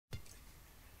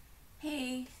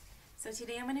So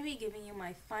today I'm going to be giving you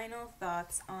my final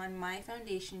thoughts on my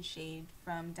foundation shade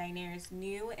from Dinair's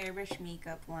new airbrush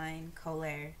makeup line,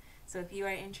 Colair. So if you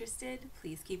are interested,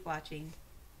 please keep watching.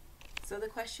 So the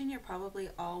question you're probably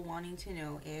all wanting to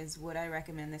know is, would I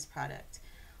recommend this product?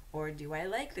 Or do I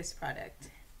like this product?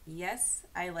 Yes,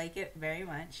 I like it very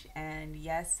much, and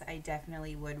yes, I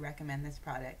definitely would recommend this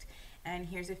product. And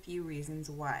here's a few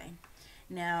reasons why.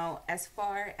 Now, as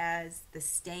far as the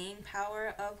staying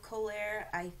power of Colair,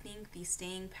 I think the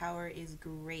staying power is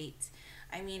great.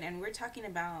 I mean, and we're talking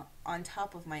about on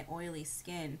top of my oily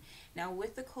skin. Now,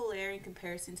 with the Colair in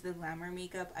comparison to the Glamour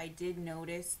makeup, I did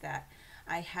notice that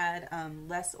I had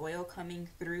less oil coming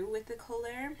through with the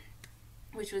Colair,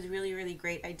 which was really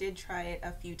great. I did try it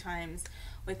a few times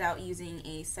without using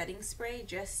a setting spray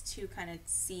just to kind of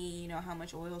see, how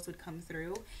much oils would come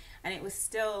through, and it was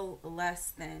still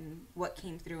less than what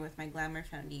came through with my Glamour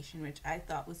foundation, which I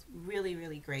thought was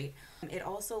really great. It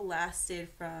also lasted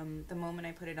from the moment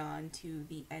I put it on to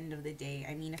the end of the day.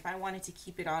 I mean, if I wanted to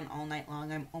keep it on all night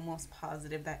long, I'm almost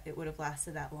positive that it would have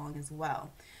lasted that long as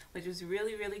well, which was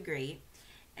really great.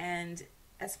 And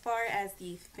as far as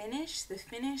the finish,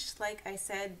 like I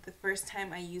said the first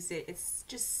time I used it, it's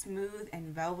just smooth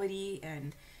and velvety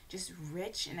and just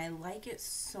rich, and I like it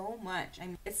so much. I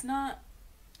mean, it's not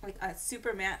like a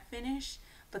super matte finish,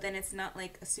 but then it's not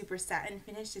like a super satin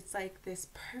finish. It's like this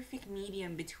perfect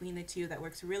medium between the two that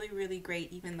works really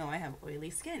great, even though I have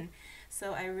oily skin.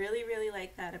 So I really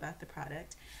like that about the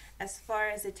product. As far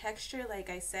as the texture, like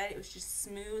I said, it was just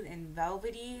smooth and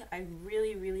velvety. I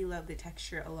really love the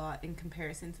texture a lot in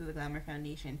comparison to the Glamour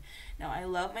foundation. Now, I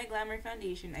love my Glamour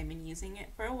foundation. I've been using it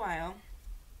for a while,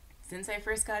 since I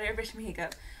first got airbrush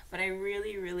makeup, but I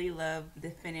really love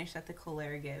the finish that the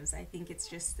Colair gives. I think it's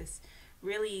just this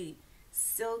really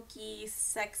silky,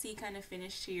 sexy kind of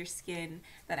finish to your skin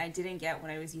that I didn't get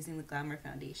when I was using the Glamour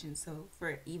foundation. So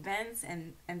for events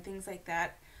and things like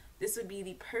that, this would be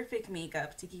the perfect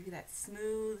makeup to give you that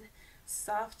smooth,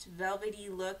 soft, velvety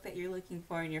look that you're looking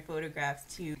for in your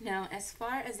photographs too. Now, as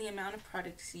far as the amount of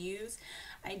products used,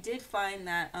 I did find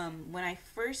that when I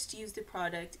first used the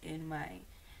product in my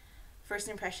first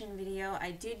impression video,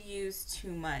 I did use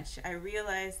too much. I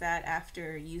realized that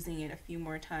after using it a few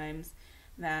more times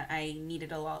that I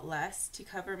needed a lot less to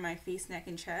cover my face, neck,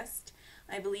 and chest.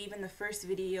 I believe in the first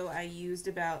video I used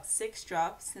about 6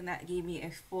 drops, and that gave me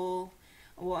a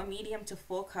medium to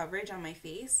full coverage on my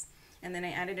face. And then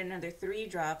I added another 3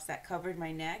 drops that covered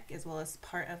my neck as well as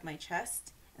part of my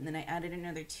chest. And then I added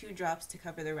another 2 drops to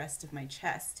cover the rest of my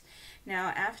chest. Now,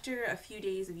 after a few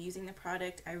days of using the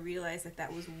product, I realized that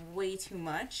that was way too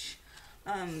much.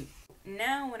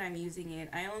 Now when I'm using it,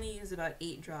 I only use about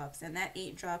 8 drops, and that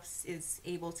 8 drops is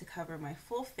able to cover my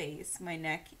full face, my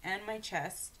neck, and my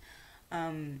chest,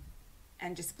 and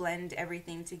just blend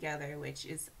everything together, which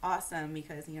is awesome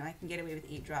because, I can get away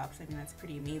with 8 drops. I mean, that's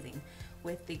pretty amazing.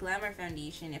 With the Glamour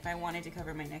foundation, if I wanted to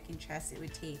cover my neck and chest, it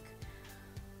would take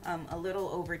a little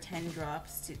over 10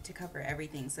 drops to cover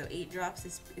everything. So 8 drops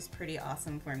is pretty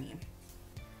awesome for me.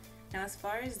 Now, as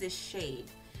far as this shade,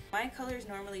 my color is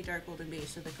normally dark golden beige,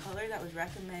 so the color that was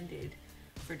recommended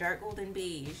for dark golden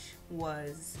beige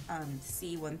was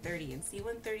C130, and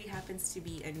C130 happens to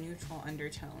be a neutral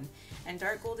undertone. And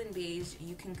dark golden beige,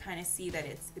 you can kind of see that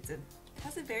it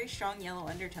has a very strong yellow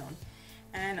undertone.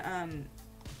 And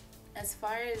as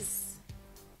far as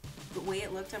the way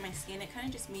it looked on my skin, it kind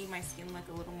of just made my skin look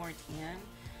a little more tan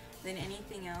than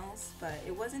anything else, but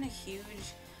it wasn't a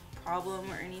huge problem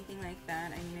or anything like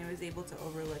that. I mean, I was able to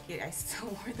overlook it. I still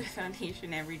wore the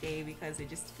foundation every day because it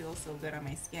just feels so good on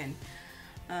my skin.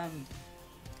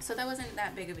 So that wasn't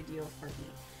that big of a deal for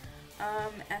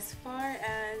me. As far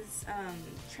as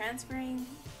transferring,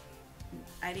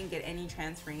 I didn't get any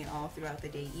transferring at all throughout the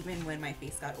day. Even when my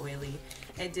face got oily,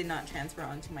 it did not transfer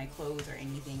onto my clothes or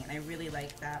anything, and I really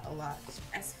liked that a lot.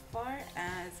 As far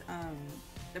as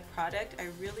the product, I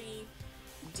really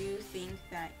do think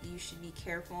that you should be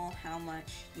careful how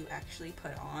much you actually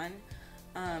put on.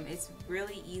 It's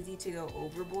really easy to go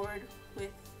overboard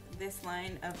with this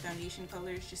line of foundation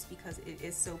colors just because it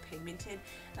is so pigmented,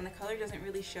 and the color doesn't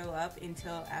really show up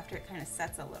until after it kind of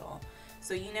sets a little.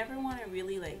 So you never want to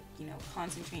really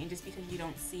concentrate, and just because you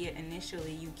don't see it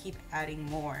initially, you keep adding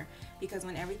more, because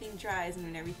when everything dries and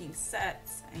when everything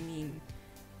sets, I mean,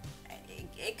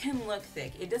 it can look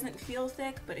thick. It doesn't feel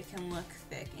thick, but it can look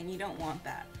thick, and you don't want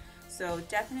that. So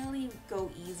definitely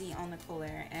go easy on the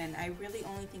Colair, and I really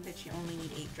only think that you only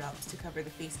need 8 drops to cover the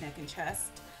face, neck, and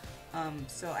chest.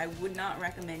 So I would not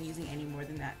recommend using any more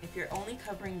than that. If you're only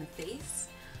covering the face,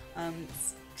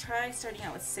 try starting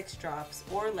out with 6 drops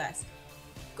or less.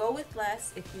 Go with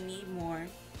less if you need more,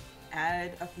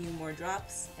 add a few more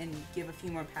drops and give a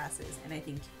few more passes, and I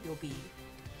think you'll be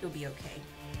okay.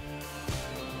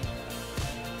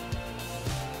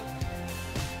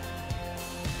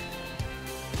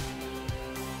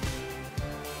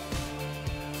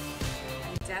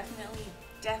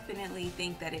 Definitely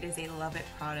think that it is a love it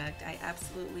product. I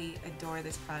absolutely adore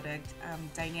this product.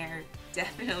 Dinair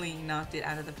definitely knocked it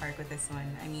out of the park with this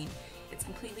one. I mean, it's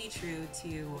completely true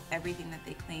to everything that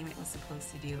they claim it was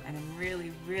supposed to do, and I'm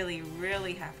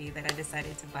really happy that I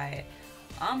decided to buy it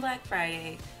on Black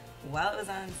Friday while it was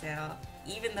on sale,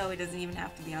 even though it doesn't even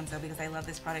have to be on sale, because I love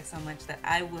this product so much that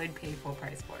I would pay full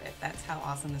price for it. That's how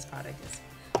awesome this product is.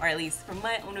 Or at least from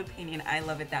my own opinion, I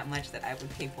love it that much that I would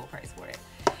pay full price for it.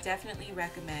 Definitely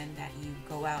recommend that you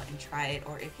go out and try it,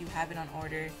 or if you have it on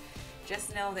order,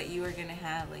 just know that you are going to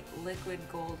have like liquid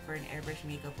gold for an airbrush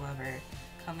makeup lover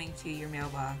coming to your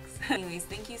mailbox. Anyways,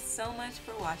 thank you so much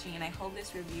for watching, and I hope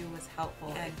this review was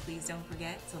helpful, and please don't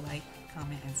forget to like,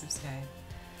 comment, and subscribe.